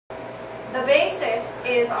the basis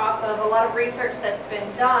is off of a lot of research that's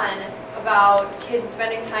been done about kids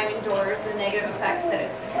spending time indoors, the negative effects that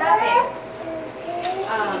it's been having.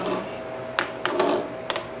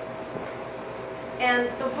 And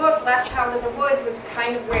the book, Last Child in the Woods, was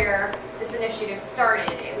kind of where this initiative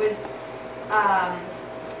started. It was kind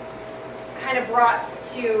of brought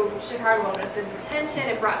to Chicago Wilderness's attention.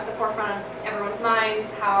 It brought to the forefront of everyone's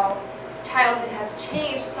minds how childhood has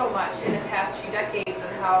changed so much in the past few decades, and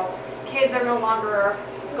how kids are no longer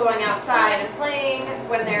going outside and playing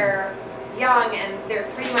when they're young, and they're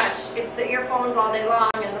pretty much, it's the earphones all day long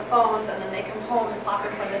and the phones, and then they come home and plop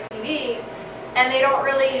in front of the TV. And they don't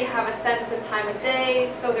really have a sense of time of day,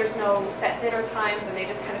 so there's no set dinner times, and they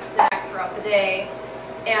just kind of snack throughout the day.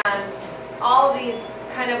 And all of these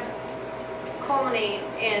kind of culminate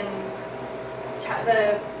in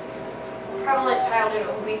the prevalent childhood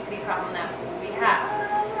obesity problem that we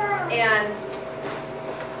have. And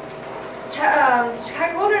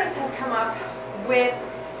Chicago Wilderness has come up with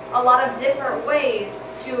a lot of different ways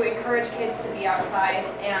to encourage kids to be outside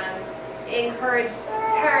and encourage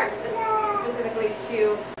parents specifically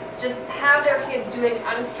to just have their kids doing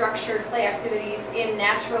unstructured play activities in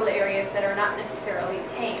natural areas that are not necessarily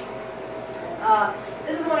tame.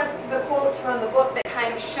 This is one of the quotes from the book that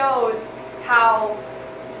kind of shows how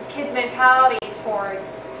kids' mentality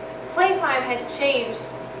towards playtime has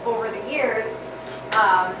changed over the years.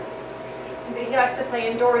 He likes to play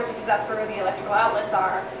indoors because that's where the electrical outlets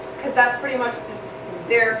are, because that's pretty much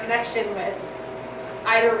their connection with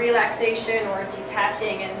either relaxation or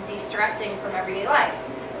detaching and de-stressing from everyday life.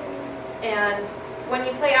 And when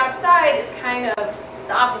you play outside, it's kind of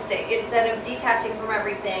the opposite. Instead of detaching from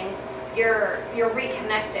everything, you're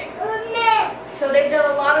reconnecting. So they've done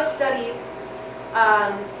a lot of studies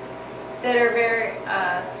that are very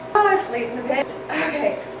late in the day.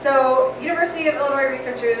 Okay, so University of Illinois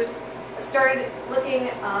researchers started looking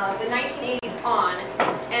the 1980s on,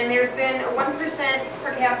 and there's been a 1%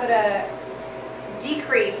 per capita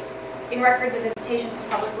decrease in records of visitations to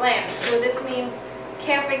public lands. So this means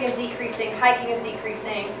camping is decreasing, hiking is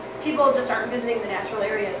decreasing, people just aren't visiting the natural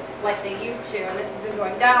areas like they used to, and this has been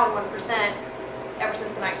going down 1% ever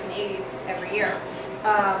since the 1980s every year.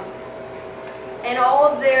 And all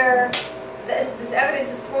of this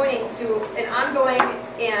evidence is pointing to an ongoing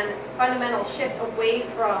and fundamental shift away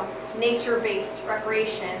from nature-based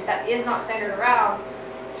recreation that is not centered around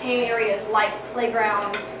tame areas like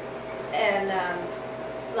playgrounds and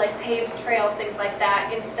like paved trails, things like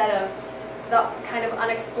that, instead of the kind of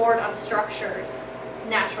unexplored, unstructured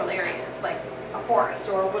natural areas like a forest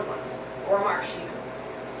or a woodland or a marsh even.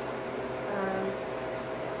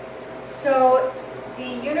 So the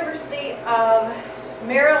University of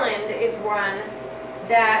Maryland is one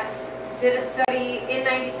that did a study in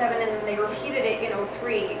 '97, and then they repeated it in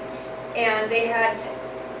 '03, and they had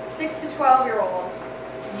 6 to 12-year-olds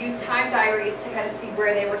use time diaries to kind of see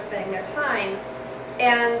where they were spending their time,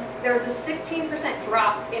 and there was a 16%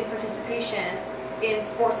 drop in participation in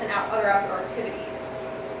sports and other outdoor activities.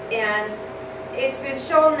 And it's been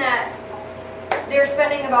shown that they're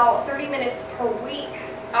spending about 30 minutes per week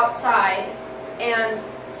outside and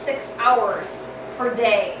 6 hours per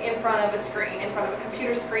day in front of a screen, in front of a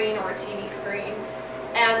computer screen or a TV screen.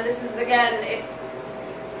 And this is, again, it's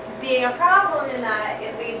being a problem in that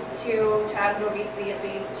it leads to childhood obesity, it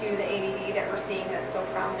leads to the ADD that we're seeing that's so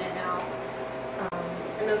prominent now,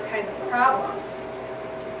 and those kinds of problems.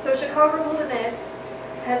 So Chicago Wilderness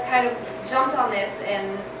has kind of jumped on this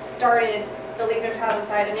and started the Leave No Child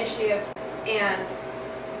Inside initiative, and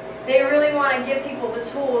they really want to give people the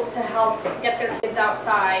tools to help get their kids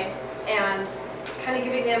outside and kind of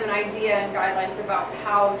giving them an idea and guidelines about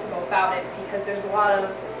how to go about it, because there's a lot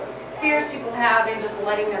of fears people have in just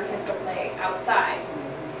letting their kids go play outside.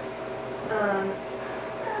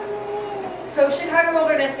 So Chicago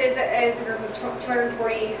Wilderness is a group of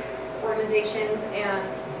 240 organizations,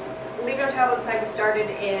 and Leave No Child Inside was started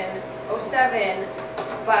in '07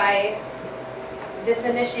 by this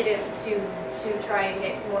initiative to try and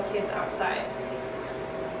get more kids outside.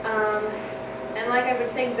 And like I've been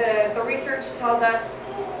saying, the research tells us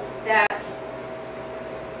that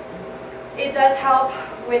it does help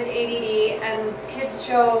with ADD, and kids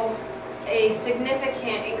show a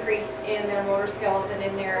significant increase in their motor skills and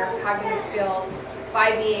in their cognitive skills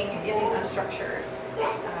by being in these unstructured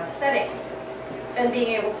settings and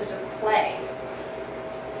being able to just play.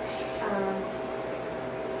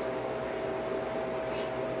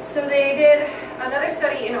 So they did another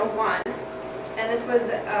study in '01, and this was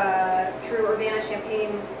through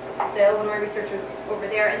Urbana-Champaign, the Illinois researchers over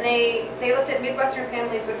there, and they looked at Midwestern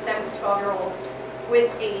families with 7 to 12-year-olds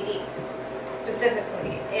with ADD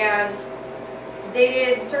specifically, and they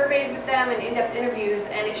did surveys with them and in-depth interviews,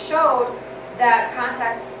 and it showed that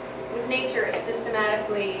contact with nature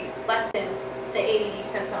systematically lessened the ADD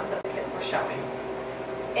symptoms that the kids were showing.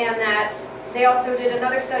 And that they also did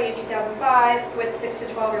another study in 2005 with 6 to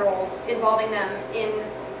 12-year-olds involving them in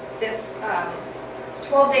this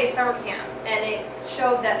 12-day summer camp, and it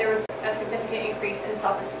showed that there was a significant increase in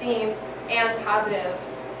self-esteem and positive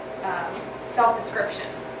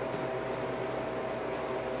self-descriptions.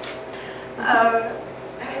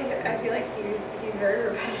 I feel like he's very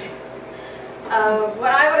repetitive.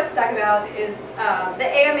 What I want to talk about is the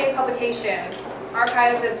AMA publication,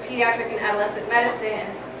 Archives of Pediatric and Adolescent Medicine.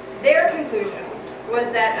 Their conclusions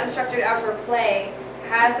was that unstructured outdoor play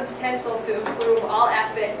has the potential to improve all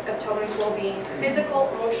aspects of children's well-being, physical,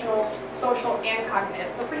 emotional, social, and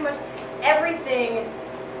cognitive. So pretty much everything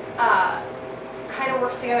kind of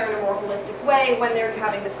works together in a more holistic way when they're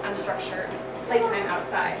having this unstructured playtime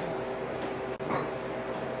outside.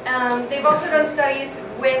 They've also done studies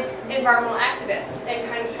with environmental activists and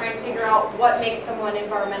kind of trying to figure out what makes someone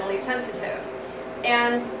environmentally sensitive.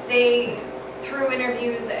 And they, through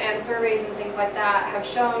interviews and surveys and things like that, have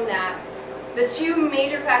shown that the two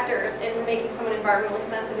major factors in making someone environmentally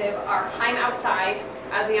sensitive are time outside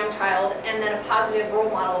as a young child, and then a positive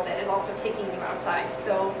role model that is also taking you outside.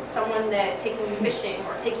 So someone that is taking you fishing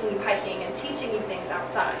or taking you hiking and teaching you things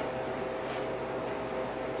outside.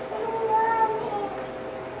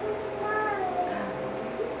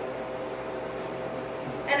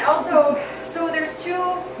 And also, so there's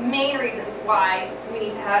two main reasons why we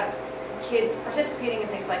need to have kids participating in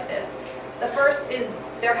things like this. The first is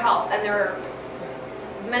their health and their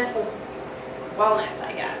mental wellness,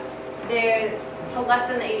 I guess. To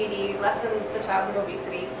lessen the ADD, lessen the childhood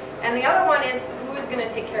obesity. And the other one is, who is going to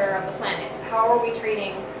take care of the planet? How are we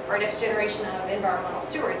treating our next generation of environmental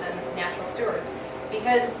stewards and natural stewards?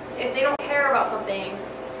 Because if they don't care about something,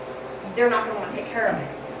 they're not going to want to take care of it.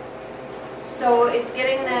 So it's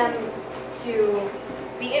getting them to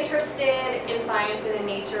be interested in science and in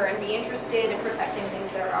nature, and be interested in protecting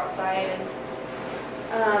things that are outside.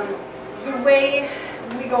 And the way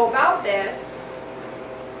we go about this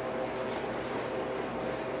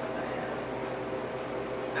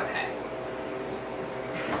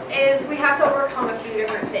is we have to overcome a few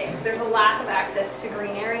different things. There's a lack of access to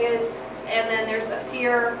green areas, and then there's a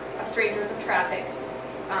fear of strangers, of traffic,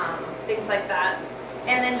 things like that.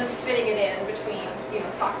 And then just fitting it in between,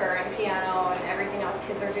 soccer and piano and everything else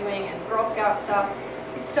kids are doing and Girl Scout stuff.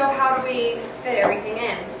 So how do we fit everything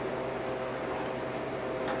in?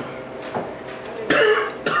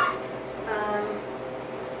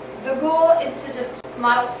 The goal is to just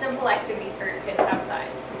model simple activities for your kids outside.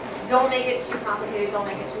 Don't make it too complicated, don't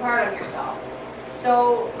make it too hard on yourself.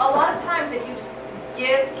 So a lot of times if you just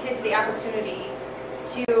give kids the opportunity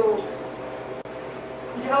to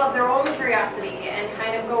develop their own curiosity and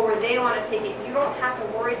kind of go where they want to take it, you don't have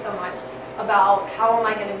to worry so much about how am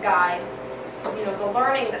I going to guide the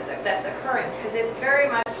learning that's occurring, because it's very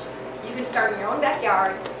much, you can start in your own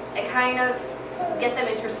backyard and kind of get them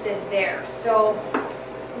interested there. So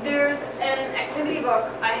there's an activity book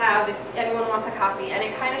I have if anyone wants a copy, and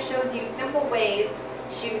it kind of shows you simple ways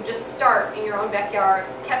to just start in your own backyard,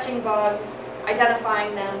 catching bugs,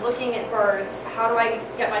 identifying them, looking at birds. How do I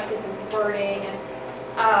get my kids into birding?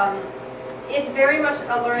 And it's very much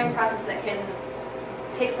a learning process that can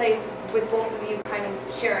take place with both of you kind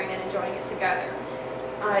of sharing and enjoying it together.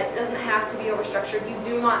 It doesn't have to be overstructured. You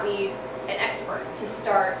do not need an expert to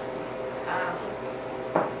start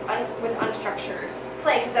with unstructured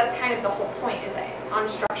play, because that's kind of the whole point, is that it's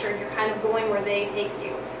unstructured. You're kind of going where they take you,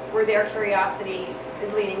 where their curiosity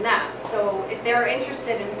is leading them. So if they're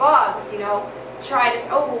interested in bugs, try to,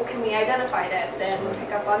 oh, well, can we identify this and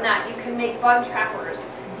pick up on that? You can make bug trappers.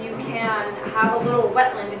 You can have a little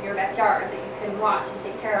wetland in your backyard that you can watch and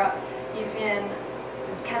take care of. You can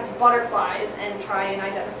catch butterflies and try and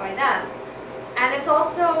identify them. And it's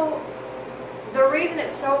also, the reason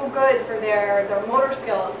it's so good for their motor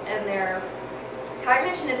skills and their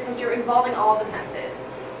cognition is because you're involving all the senses.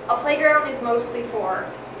 A playground is mostly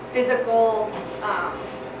for physical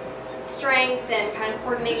strength and kind of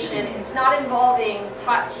coordination. It's not involving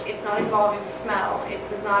touch, it's not involving smell, it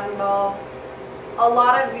does not involve a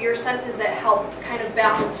lot of your senses that help kind of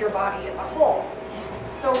balance your body as a whole.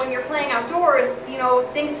 So when you're playing outdoors,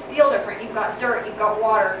 things feel different. You've got dirt, you've got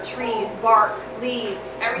water, trees, bark,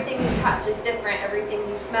 leaves. Everything you touch is different, everything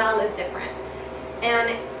you smell is different.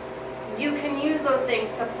 And you can use those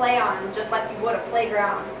things to play on just like you would a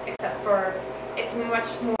playground, except for it's much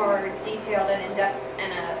more detailed and in-depth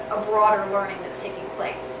and a broader learning that's taking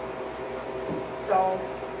place. So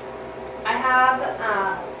I have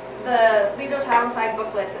the Leave No Child Inside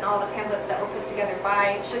booklets and all the pamphlets that were put together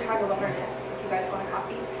by Chicago Wilderness, if you guys want a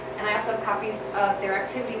copy. And I also have copies of their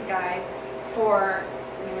activities guide for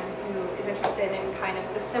anyone who is interested in kind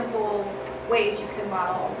of the simple ways you can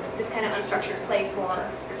model this kind of unstructured play for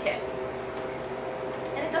your kids.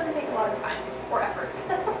 And it doesn't take a lot of time or effort.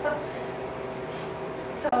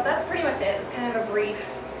 So that's pretty much it. It's kind of a brief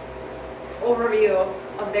overview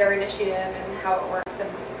of their initiative and how it works and